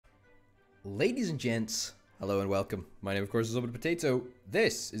Ladies and gents, hello and welcome. My name, of course, is Orbital Potato.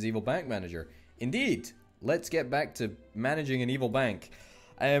 This is Evil Bank Manager. Indeed, let's get back to managing an evil bank.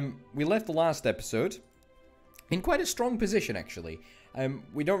 We left the last episode in quite a strong position, actually.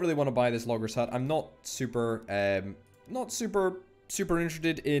 We don't really want to buy this logger's hut. I'm not super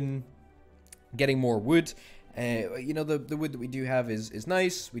interested in getting more wood. You know, the wood that we do have is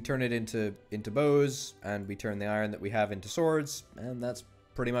nice. We turn it into bows, and we turn the iron that we have into swords, and that's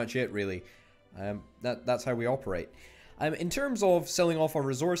pretty much it, really. That's how we operate. In terms of selling off our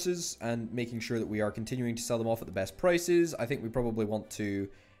resources and making sure that we are continuing to sell them off at the best prices, I think we probably want to,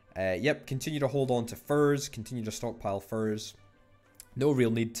 continue to hold on to furs, continue to stockpile furs. No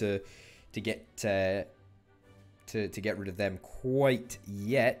real need to get rid of them quite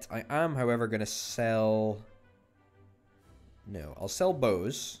yet. I am, however, going to sell. No, I'll sell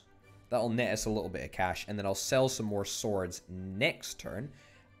bows. That'll net us a little bit of cash, and then I'll sell some more swords next turn,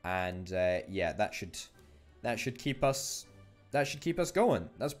 and yeah, that should keep us going.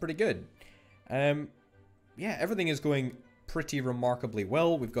 That's pretty good. Yeah, everything is going pretty remarkably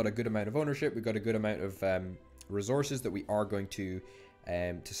well. We've got a good amount of ownership. We've got a good amount of resources that we are going to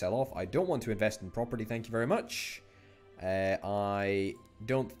sell off. I don't want to invest in property. Thank you very much. I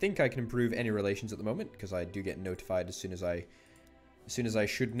don't think I can improve any relations at the moment because I do get notified as soon as I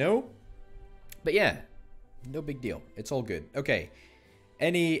should know. But yeah, no big deal. It's all good. Okay.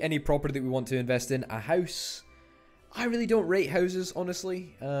 Any property that we want to invest in? A house. I really don't rate houses,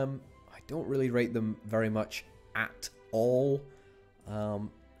 honestly. I don't really rate them very much at all.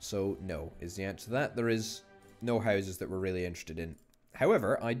 So no is the answer to that. There is no houses that we're really interested in.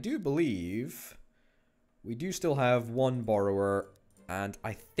 However, I do believe we do still have one borrower, and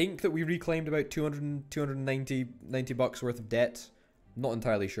I think that we reclaimed about 290 bucks worth of debt. Not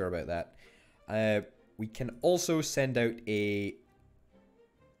entirely sure about that. We can also send out a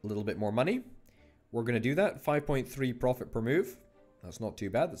little bit more money. We're going to do that. 5.3 profit per move. That's not too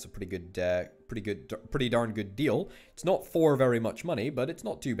bad. That's a pretty darn good deal. It's not for very much money, but it's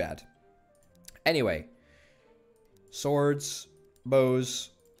not too bad. Anyway, swords,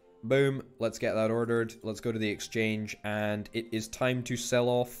 bows, boom. Let's get that ordered. Let's go to the exchange, and it is time to sell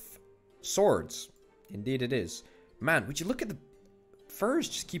off swords. Indeed it is. Man, would you look at the furs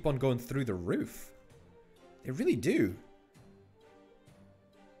just keep on going through the roof. They really do.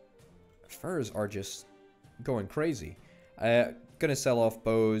 Furs are just going crazy. Gonna sell off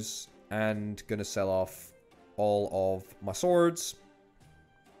bows and gonna sell off all of my swords.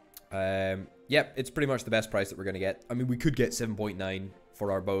 Yep, it's pretty much the best price that we're gonna get. I mean, we could get 7.9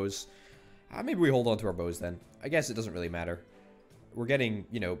 for our bows. Maybe we hold on to our bows then. I guess it doesn't really matter. We're getting,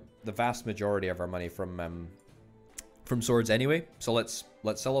 you know, the vast majority of our money from swords anyway. So let's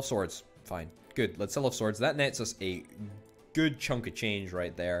sell off swords. Fine, good. Let's sell off swords. That nets us a good chunk of change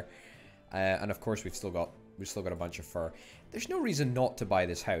right there. And of course, we've still got a bunch of fur. There's no reason not to buy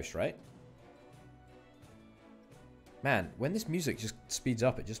this house, right? Man, when this music just speeds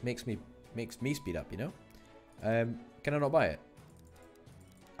up, it just makes me speed up, you know? Can I not buy it?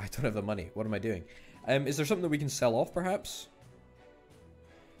 I don't have the money. What am I doing? Is there something that we can sell off, perhaps?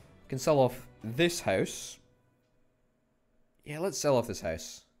 We can sell off this house. Yeah, let's sell off this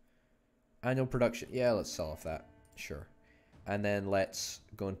house. Annual production. Yeah, let's sell off that. Sure. And then let's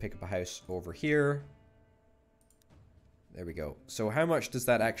go and pick up a house over here. There we go. So how much does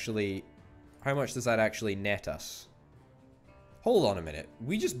that actually net us? Hold on a minute.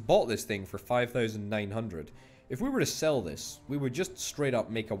 We just bought this thing for 5,900. If we were to sell this, we would just straight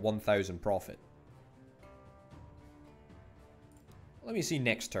up make a 1,000 profit. Let me see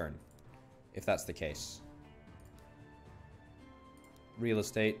next turn, if that's the case. Real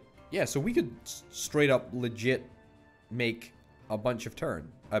estate. Yeah, so we could straight up legit make a bunch of change.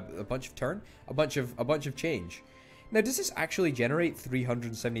 Now, does this actually generate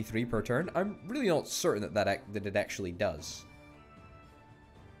 373 per turn? I'm really not certain that it actually does.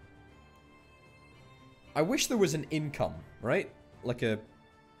 I wish there was an income, right? Like an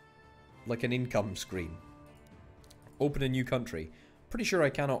income screen. Open a new country. Pretty sure I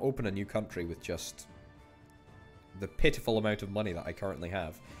cannot open a new country with just the pitiful amount of money that I currently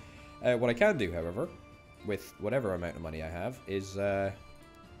have. What I can do, however, with whatever amount of money I have, is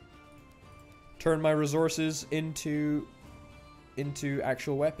turn my resources into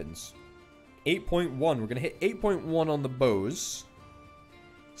actual weapons. 8.1. We're going to hit 8.1 on the bows.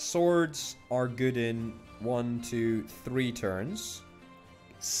 Swords are good in 1, 2, 3 turns.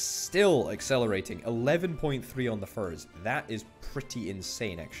 Still accelerating. 11.3 on the furs. That is pretty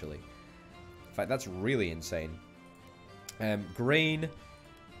insane, actually. In fact, that's really insane. Grain.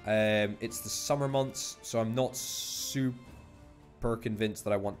 It's the summer months, so I'm not super super convinced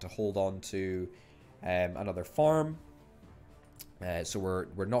that I want to hold on to another farm. So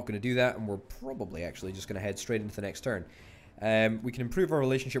we're not going to do that, and we're probably actually just going to head straight into the next turn. We can improve our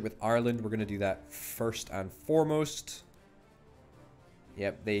relationship with Ireland. We're going to do that first and foremost.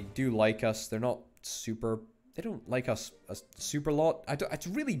 Yep, they do like us. They're not super... They don't like us a super lot. It's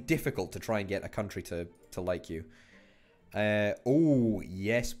really difficult to try and get a country to like you. Oh,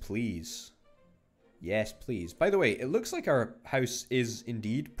 yes, please. Yes, please. By the way, it looks like our house is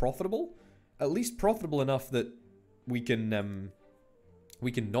indeed profitable. At least profitable enough that we can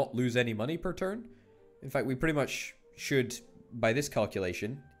not lose any money per turn. In fact, we pretty much should, by this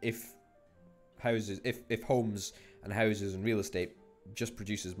calculation, if homes and houses and real estate just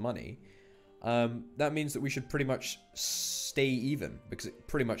produces money, that means that we should pretty much stay even, because it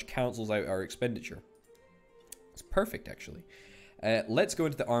pretty much cancels out our expenditure. It's perfect, actually. Let's go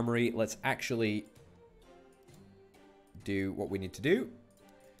into the armory. Let's actually do what we need to do.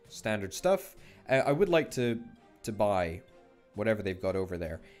 Standard stuff. I would like to buy whatever they've got over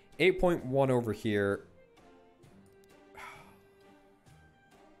there. 8.1 over here.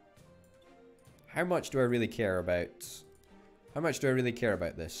 How much do I really care about? How much do I really care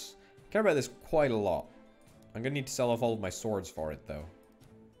about this? I care about this quite a lot. I'm going to need to sell off all of my swords for it, though.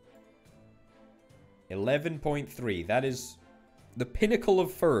 11.3. That is the pinnacle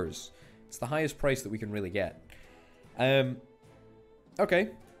of furs. It's the highest price that we can really get. Okay.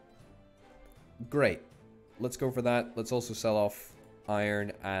 Great. Let's go for that. Let's also sell off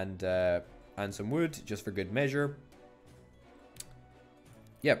iron and some wood, just for good measure.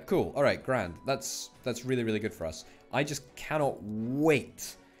 Yep, cool. All right, grand. That's really, really good for us. I just cannot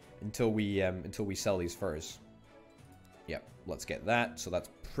wait until we sell these furs. Yep, let's get that. So that's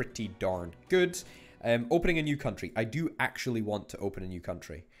pretty darn good. Opening a new country. I do actually want to open a new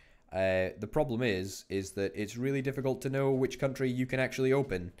country. The problem is that it's really difficult to know which country you can actually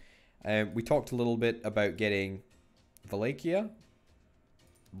open. We talked a little bit about getting Wallachia.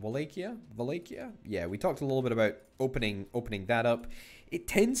 Yeah, we talked a little bit about opening that up. It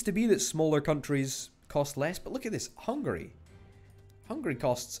tends to be that smaller countries cost less, but look at this. Hungary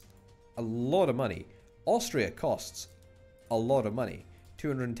costs a lot of money. Austria costs a lot of money.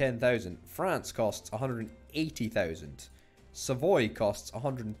 210,000. France costs 180,000. Savoy costs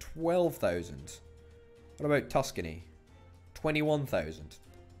 112,000. What about Tuscany? 21,000.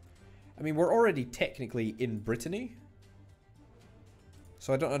 I mean, we're already technically in Brittany,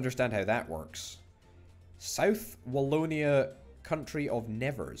 so I don't understand how that works. South Wallonia Country of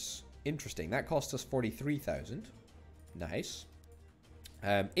Nevers. Interesting. That costs us 43,000. Nice.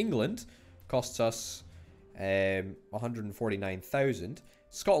 England costs us 149,000.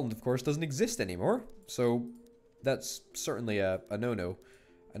 Scotland, of course, doesn't exist anymore, so that's certainly a no-no.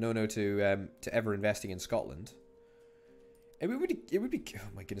 A no-no to ever investing in Scotland. It would be oh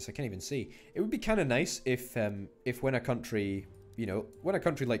my goodness, I can't even see. It would be kind of nice if when a country, you know, when a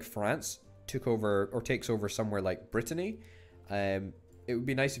country like France took over or takes over somewhere like Brittany, it would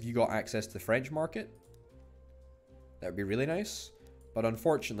be nice if you got access to the French market. That would be really nice, but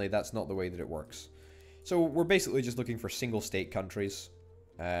unfortunately that's not the way that it works. So we're basically just looking for single state countries.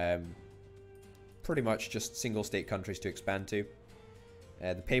 Pretty much just single state countries to expand to.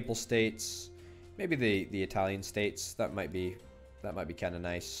 The Papal States, maybe the Italian states, that might be kind of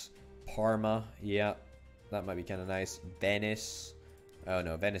nice. Parma, yeah, that might be kind of nice. Venice, oh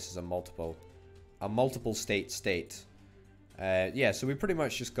no, Venice is a multiple state. Yeah, so we pretty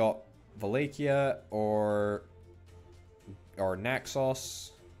much just got Wallachia or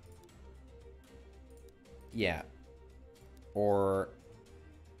Naxos. Yeah, or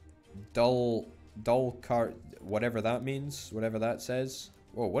Dulcar, whatever that means, whatever that says.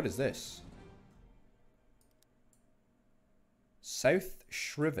 Whoa, what is this? South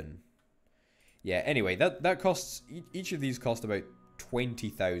Shriven. Yeah, anyway, that costs, each of these cost about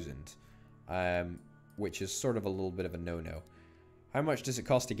 20,000, which is sort of a little bit of a no-no. How much does it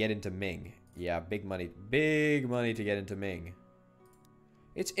cost to get into Ming? Yeah, big money to get into Ming.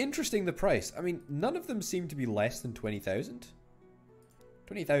 It's interesting, the price. I mean, none of them seem to be less than 20,000.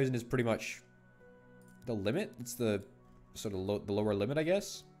 20,000 is pretty much the limit. It's the sort of the lower limit, I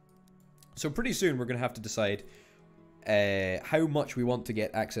guess. So pretty soon we're going to have to decide how much we want to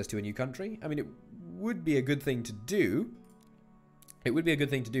get access to a new country. I mean, it would be a good thing to do. It would be a good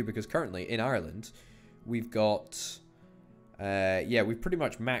thing to do because currently in Ireland, we've got... yeah, we've pretty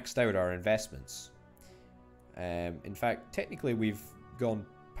much maxed out our investments. In fact, technically we've gone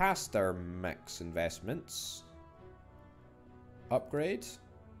past our max investments. Upgrade.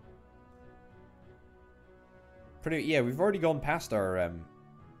 Yeah, we've already gone past our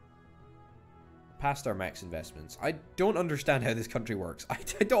past our max investments. I don't understand how this country works. I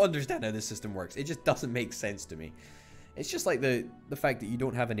don't understand how this system works. It just doesn't make sense to me. It's just like the fact that you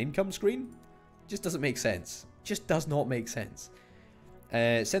don't have an income screen. Just doesn't make sense. Just does not make sense.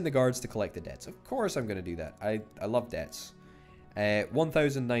 Send the guards to collect the debts. Of course I'm going to do that. I love debts.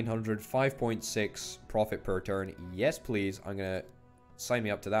 1,900, 5.6 profit per turn. Yes, please. I'm going to sign me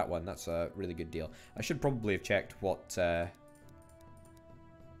up to that one. That's a really good deal. I should probably have checked what...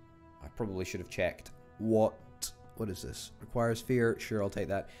 I probably should have checked what is this? Requires fear. Sure, I'll take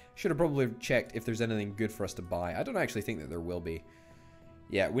that. Should have probably checked if there's anything good for us to buy. I don't actually think that there will be.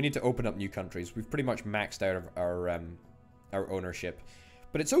 Yeah, we need to open up new countries. We've pretty much maxed out of our ownership.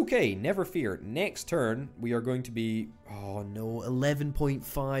 But it's okay, never fear. Next turn, we are going to be... Oh no,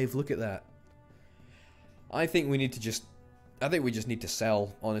 11.5. Look at that. I think we need to just... I think we just need to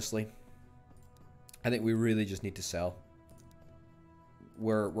sell, honestly. I think we really just need to sell.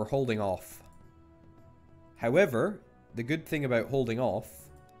 We're holding off. However, the good thing about holding off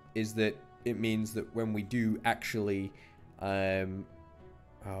is that it means that when we do actually... we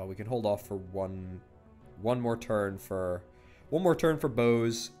can hold off for one more turn for... One more turn for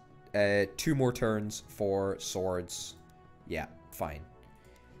bows, 2 more turns for swords. Yeah, fine.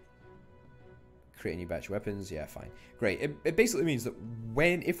 Create a new batch of weapons. Yeah, fine. Great. It basically means that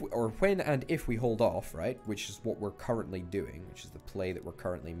when and if we hold off, right, which is what we're currently doing, which is the play that we're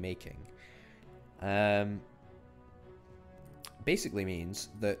currently making, basically means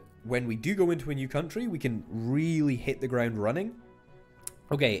that when we do go into a new country, we can really hit the ground running.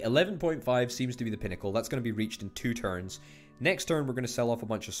 Okay, 11.5 seems to be the pinnacle. That's going to be reached in 2 turns. Next turn, we're going to sell off a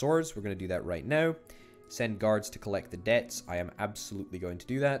bunch of swords. We're going to do that right now. Send guards to collect the debts. I am absolutely going to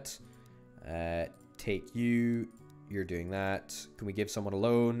do that. Take you. You're doing that. Can we give someone a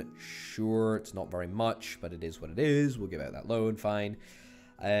loan? Sure, it's not very much, but it is what it is. We'll give out that loan, fine.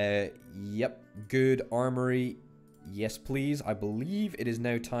 Yep, good armory. Yes, please. I believe it is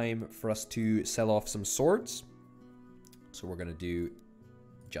now time for us to sell off some swords. So we're going to do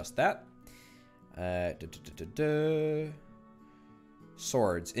just that.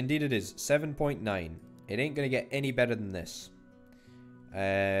 Swords. Indeed it is. 7.9. It ain't going to get any better than this.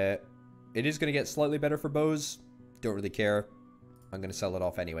 It is going to get slightly better for bows. Don't really care. I'm going to sell it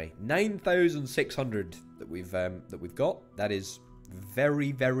off anyway. 9,600 that we've got. That is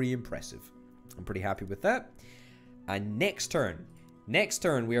very, very impressive. I'm pretty happy with that. And next turn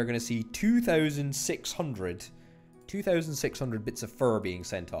we are going to see 2,600 bits of fur being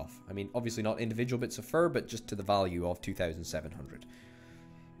sent off. I mean, obviously not individual bits of fur, but just to the value of 2,700.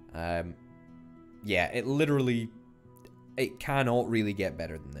 Yeah, it cannot really get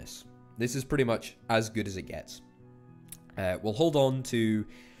better than this. This is pretty much as good as it gets. We'll hold on to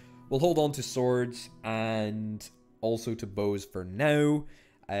swords and also to bows for now,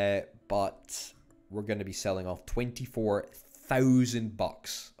 but we're going to be selling off 24,000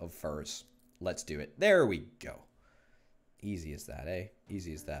 bucks of furs. Let's do it. There we go. Easy as that, eh?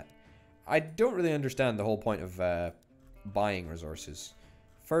 Easy as that. I don't really understand the whole point of buying resources.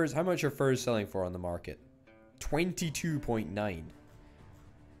 Furs, how much are furs selling for on the market? 22.9.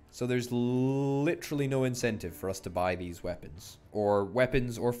 So there's literally no incentive for us to buy these weapons or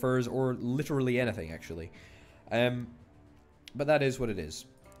furs or literally anything, actually. But that is what it is.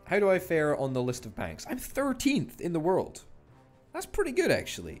 How do I fare on the list of banks? I'm 13th in the world. That's pretty good,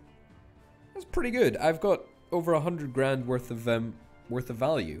 actually. That's pretty good. I've got over 100 grand worth of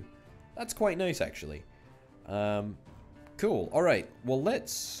value. That's quite nice, actually. Cool. All right. Well,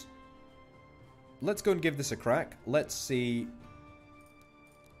 let's go and give this a crack. Let's see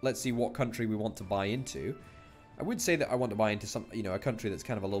what country we want to buy into. I would say that I want to buy into a country that's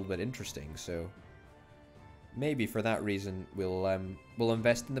kind of a little bit interesting. So maybe for that reason we'll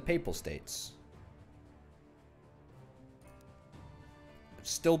invest in the Papal States.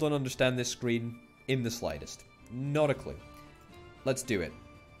 Still don't understand this screen in the slightest. Not a clue. Let's do it.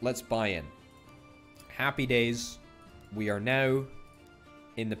 Let's buy in. Happy days. We are now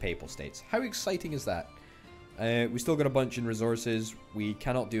in the Papal States. How exciting is that? We still got a bunch in resources. We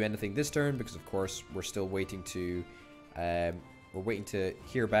cannot do anything this turn because, of course, we're still waiting to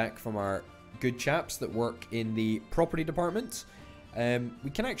hear back from our good chaps that work in the property department.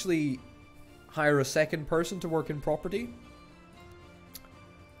 We can actually hire a second person to work in property.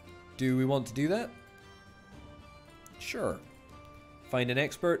 Do we want to do that? Sure. Find an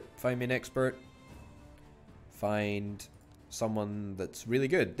expert. Find me an expert. Find someone that's really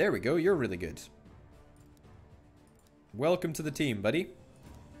good. There we go. You're really good. Welcome to the team, buddy.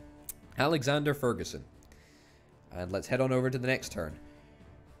 Alexander Ferguson. And let's head on over to the next turn.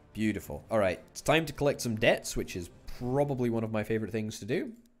 Beautiful. Alright, it's time to collect some debts, which is probably one of my favorite things to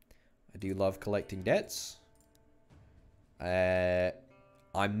do. I do love collecting debts.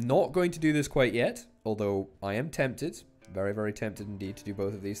 I'm not going to do this quite yet, although I am tempted. Very, very tempted indeed to do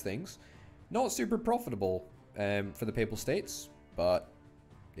both of these things. Not super profitable for the Papal States, but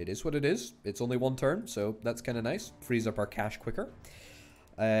it is what it is. It's only one turn, so that's kind of nice. Frees up our cash quicker.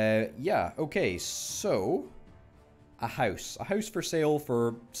 Yeah, okay, so a house. A house for sale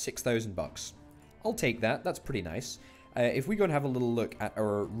for 6,000 bucks. I'll take that. That's pretty nice. If we go and have a little look at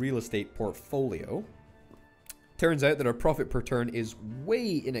our real estate portfolio, turns out that our profit per turn is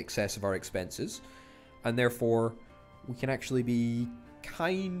way in excess of our expenses, and therefore we can actually be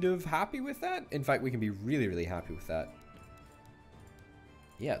kind of happy with that. In fact, we can be really, really happy with that.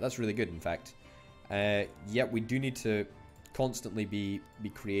 Yeah, that's really good, in fact. Yeah, we do need to constantly be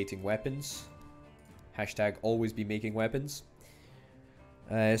creating weapons. Hashtag always be making weapons.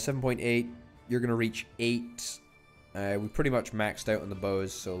 7.8, you're going to reach 8. We pretty much maxed out on the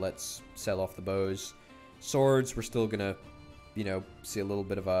bows, so let's sell off the bows. Swords, we're still going to, you know, see a little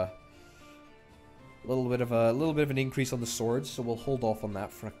bit of a little bit of an increase on the swords, so we'll hold off on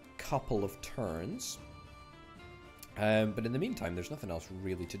that for a couple of turns. But in the meantime, there's nothing else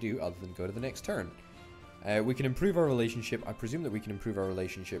really to do other than go to the next turn. We can improve our relationship. I presume that we can improve our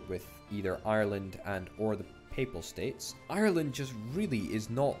relationship with either Ireland and or the Papal States. Ireland just really is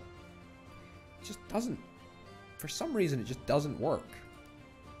not... just doesn't... for some reason, it just doesn't work.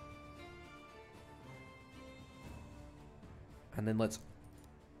 And then let's...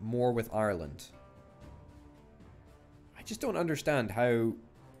 more with Ireland. I just don't understand how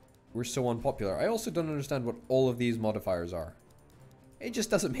we're so unpopular. I also don't understand what all of these modifiers are. It just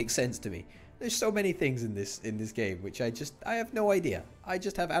doesn't make sense to me. There's so many things in this game which I have no idea. I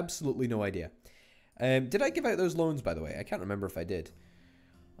just have absolutely no idea. Did I give out those loans, by the way? I can't remember if I did.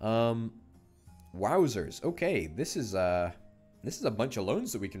 Wowzers. Okay, this is a bunch of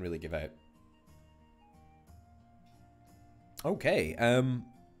loans that we can really give out. Okay.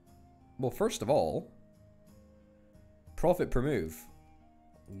 Well, first of all, profit per move.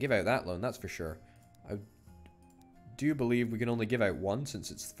 Give out that loan, that's for sure. I do believe we can only give out one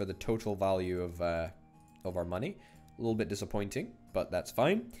since it's for the total value of our money. A little bit disappointing, but that's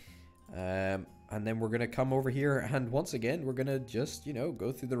fine. And then we're gonna come over here, and once again we're gonna just, you know,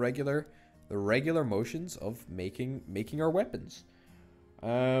 go through the regular motions of making our weapons.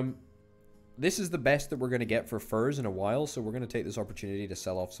 This is the best that we're gonna get for furs in a while, so we're gonna take this opportunity to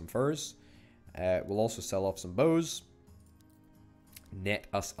sell off some furs. We'll also sell off some bows. Net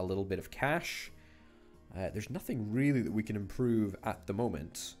us a little bit of cash. There's nothing really that we can improve at the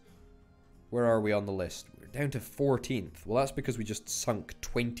moment. Where are we on the list? We're down to 14th. Well, that's because we just sunk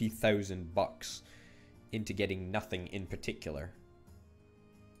 20,000 bucks into getting nothing in particular.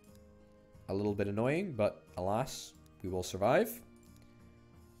 A little bit annoying, but alas, we will survive.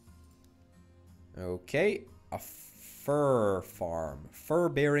 Okay, a fur farm.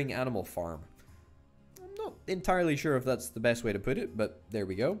 Fur-bearing animal farm. Not entirely sure if that's the best way to put it, but there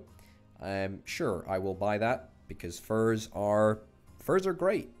we go. Sure, I will buy that because furs are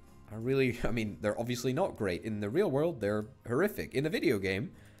great. I mean, they're obviously not great in the real world. They're horrific. In the video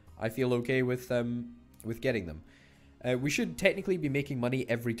game, I feel okay with getting them. We should technically be making money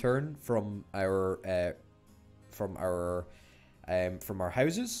every turn from our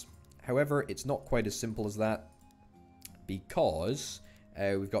houses. However, it's not quite as simple as that because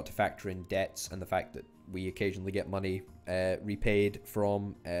we've got to factor in debts and the fact that we occasionally get money repaid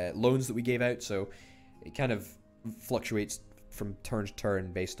from loans that we gave out, so it kind of fluctuates from turn to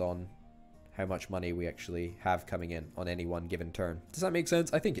turn based on how much money we actually have coming in on any one given turn. Does that make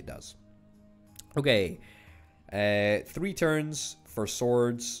sense? I think it does. Okay, 3 turns for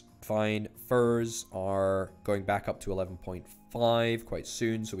swords, fine. Furs are going back up to 11.5 quite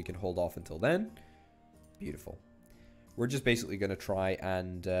soon, so we can hold off until then. Beautiful. We're just basically going to try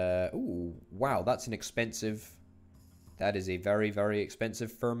and... ooh, wow, that's an expensive... that is a very, very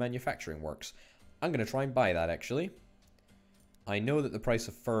expensive fur manufacturing works. I'm going to try and buy that, actually. I know that the price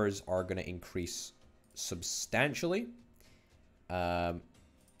of furs are going to increase substantially over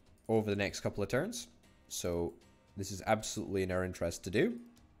the next couple of turns. So this is absolutely in our interest to do.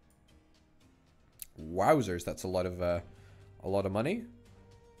 Wowzers, that's a lot of money.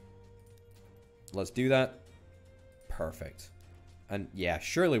 Let's do that. Perfect. And yeah,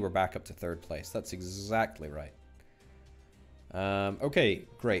 surely we're back up to 3rd place. That's exactly right. Okay,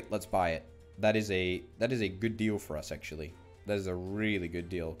 great. Let's buy it. That is a good deal for us, actually. That is a really good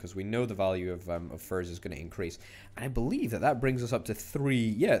deal because we know the value of furs is going to increase. And I believe that brings us up to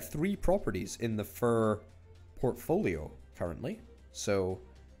 3 properties in the fur portfolio currently. So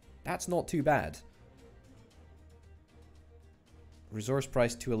that's not too bad. Resource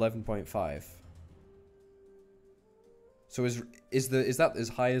price 211.5. So is that as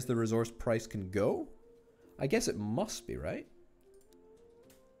high as the resource price can go? I guess it must be, right?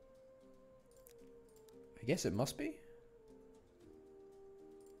 I guess it must be.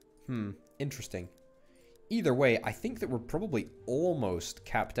 Interesting. Either way, I think that we're probably almost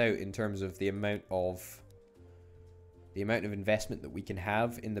capped out in terms of the amount of investment that we can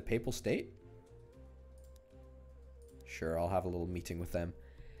have in the Papal State. Sure, I'll have a little meeting with them.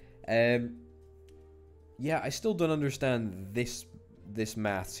 Yeah, I still don't understand this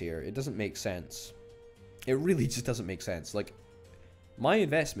maths here. It doesn't make sense. It really just doesn't make sense. Like, my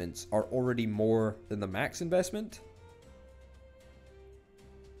investments are already more than the max investment.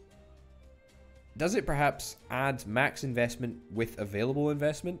 Does it perhaps add max investment with available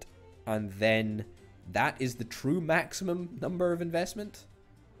investment, and then that is the true maximum number of investment?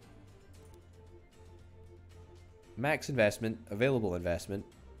 Max investment, available investment,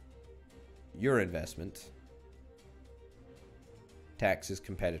 your investment, taxes,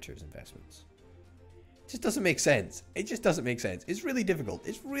 competitors' investments. It just doesn't make sense. It just doesn't make sense. It's really difficult.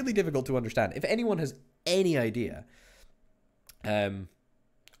 It's really difficult to understand. If anyone has any idea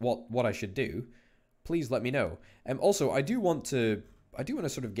what I should do, please let me know. Also, I do want to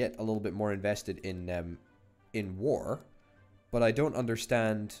sort of get a little bit more invested in war, but I don't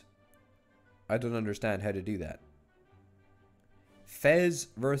understand how to do that. Fez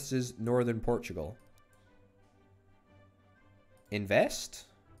versus Northern Portugal. Invest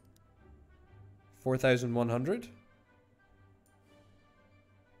 4,100.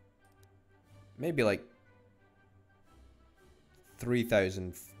 Maybe like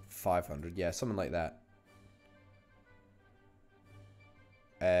 3,500. Yeah, something like that.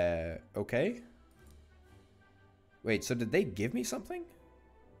 Okay. Wait, so did they give me something?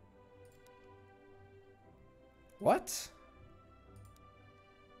 What?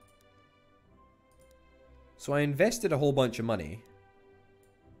 So I invested a whole bunch of money.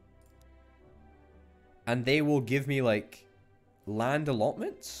 And they will give me, like, land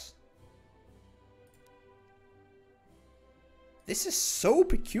allotments? This is so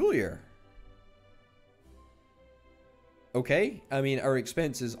peculiar. Okay, I mean, our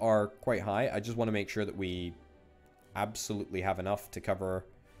expenses are quite high. I just want to make sure that we absolutely have enough to cover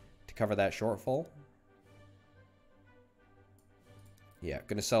that shortfall. Yeah,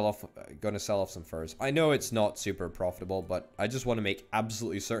 gonna sell off some furs. I know it's not super profitable, but I just want to make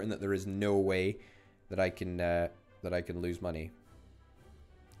absolutely certain that there is no way that I can lose money.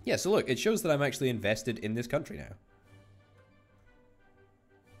 Yeah, so look, it shows that I'm actually invested in this country now.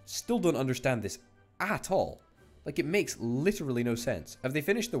 Still don't understand this at all. Like, it makes literally no sense. Have they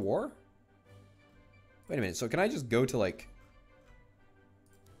finished the war? Wait a minute, so can I just go to like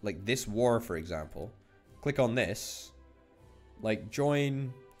this war, for example? Click on this. Like,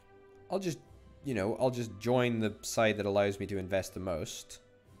 join... I'll just join the side that allows me to invest the most.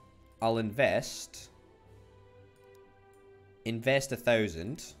 I'll invest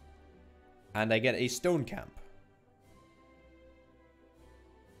 1,000, and I get a stone camp.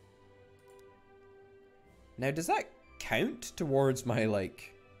 Now, does that count towards my,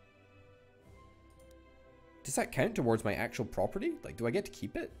 like... Does that count towards my actual property? Like, do I get to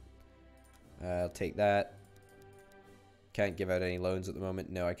keep it? I'll take that. Can't give out any loans at the moment.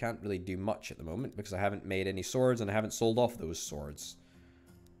 No, I can't really do much at the moment because I haven't made any swords and I haven't sold off those swords.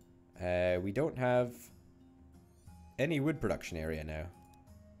 We don't have any wood production area now.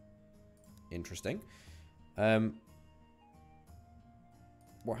 Interesting. What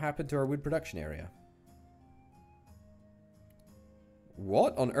happened to our wood production area?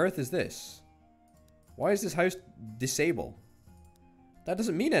 What on earth is this? Why is this house disabled? That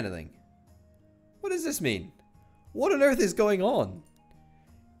doesn't mean anything. What does this mean? What on earth is going on?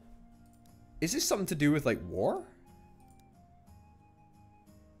 Is this something to do with, like, war?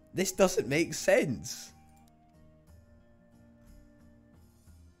 This doesn't make sense.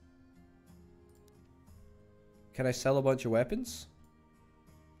 Can I sell a bunch of weapons?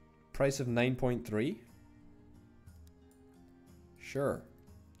 Price of 9.3? Sure.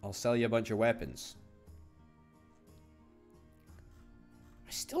 I'll sell you a bunch of weapons.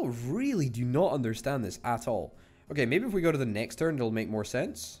 I still really do not understand this at all. Okay, maybe if we go to the next turn, it'll make more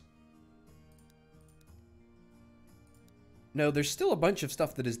sense. No, there's still a bunch of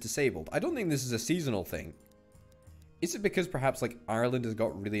stuff that is disabled. I don't think this is a seasonal thing. Is it because perhaps, like, Ireland has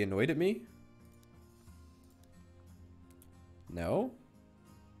got really annoyed at me? No.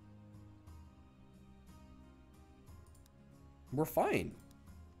 We're fine.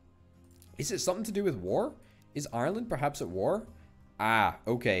 Is it something to do with war? Is Ireland perhaps at war? Ah,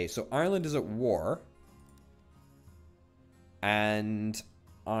 okay. So Ireland is at war. And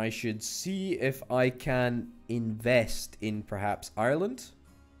I should see if I can invest in perhaps Ireland.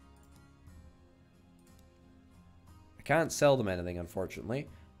 I can't sell them anything, unfortunately.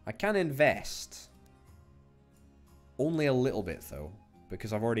 I can invest. Only a little bit, though,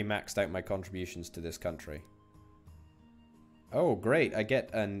 because I've already maxed out my contributions to this country. Oh, great. I get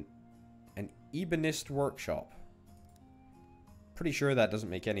an Ebonist workshop. Pretty sure that doesn't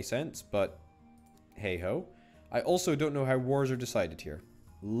make any sense, but hey-ho. I also don't know how wars are decided here.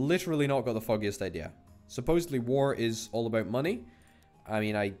 Literally not got the foggiest idea. Supposedly war is all about money. I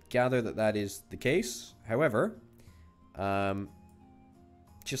mean, I gather that that is the case. However,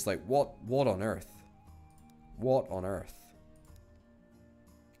 just like, what on earth? What on earth?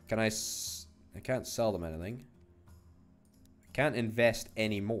 I can't sell them anything. I can't invest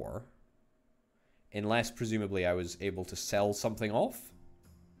any more. Unless, presumably, I was able to sell something off.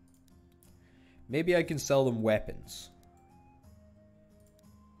 Maybe I can sell them weapons.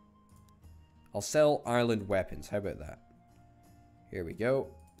 I'll sell Ireland weapons. How about that? Here we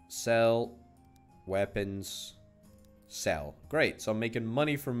go. Sell. Weapons. Sell. Great. So I'm making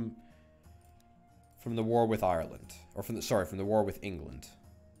money from the war with Ireland. Or from the war with England.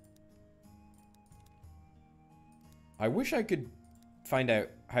 I wish I could find out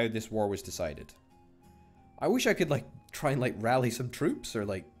how this war was decided. I wish I could, like, try and, like, rally some troops or,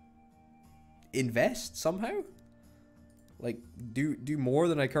 like, invest somehow. Like, do more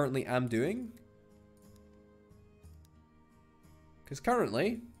than I currently am doing. Because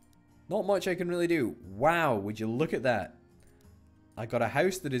currently, not much I can really do. Wow, would you look at that? I got a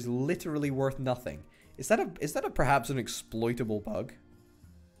house that is literally worth nothing. Is that a perhaps an exploitable bug?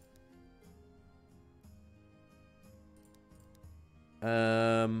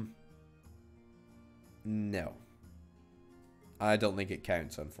 No. I don't think it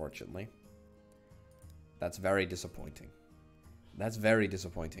counts, unfortunately. That's very disappointing. That's very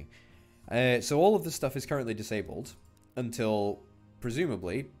disappointing. So all of this stuff is currently disabled until,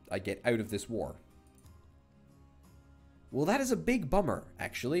 presumably, I get out of this war. Well, that is a big bummer,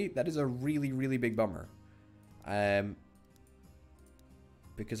 actually. That is a really, really big bummer.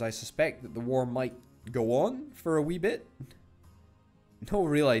 Because I suspect that the war might go on for a wee bit. No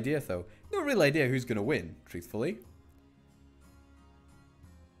real idea, though. No real idea who's going to win, truthfully.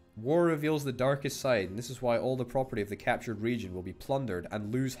 War reveals the darkest side, and this is why all the property of the captured region will be plundered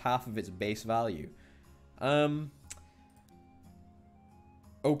and lose half of its base value.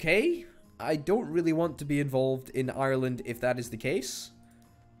 Okay. I don't really want to be involved in Ireland if that is the case.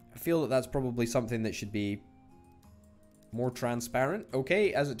 I feel that that's probably something that should be more transparent.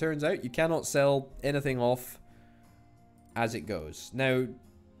 Okay, as it turns out, you cannot sell anything off as it goes. Now,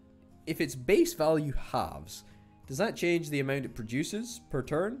 if its base value halves, does that change the amount it produces per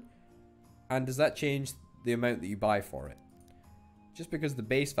turn? And does that change the amount that you buy for it? Just because the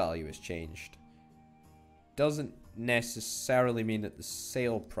base value has changed doesn't necessarily mean that the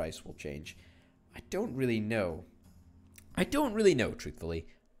sale price will change. I don't really know. I don't really know, truthfully.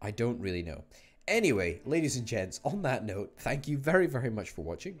 I don't really know. Anyway, ladies and gents, on that note, thank you very, very much for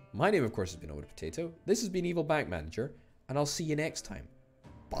watching. My name, of course, has been Orbital Potato. This has been Evil Bank Manager, and I'll see you next time.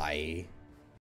 Bye.